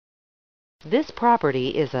This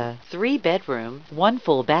property is a 3-bedroom, 1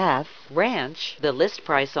 full bath ranch. The list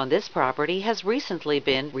price on this property has recently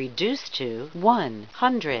been reduced to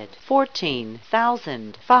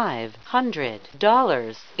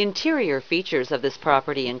 $114,500. Interior features of this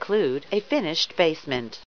property include a finished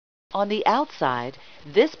basement. On the outside,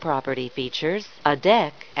 this property features a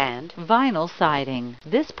deck and vinyl siding.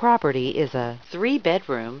 This property is a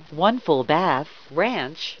 3-bedroom, 1 full bath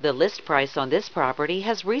ranch. The list price on this property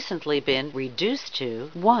has recently been reduced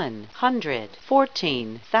to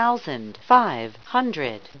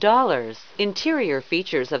 $114,500. Interior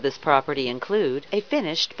features of this property include a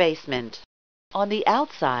finished basement. On the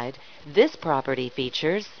outside, this property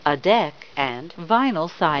features a deck and vinyl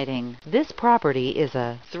siding. This property is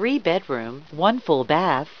a 3-bedroom, 1 full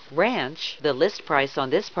bath ranch. The list price on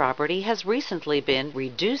this property has recently been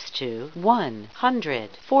reduced to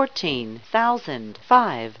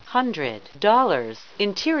 $114,500.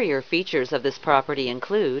 Interior features of this property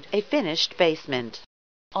include a finished basement.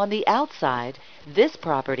 On the outside, this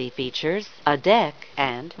property features a deck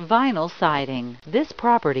and vinyl siding. This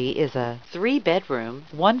property is a 3-bedroom,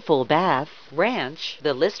 1 full bath ranch.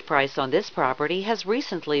 The list price on this property has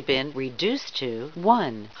recently been reduced to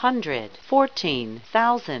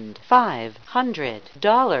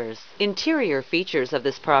 $114,500. Interior features of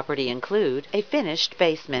this property include a finished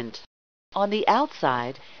basement. On the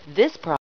outside, this property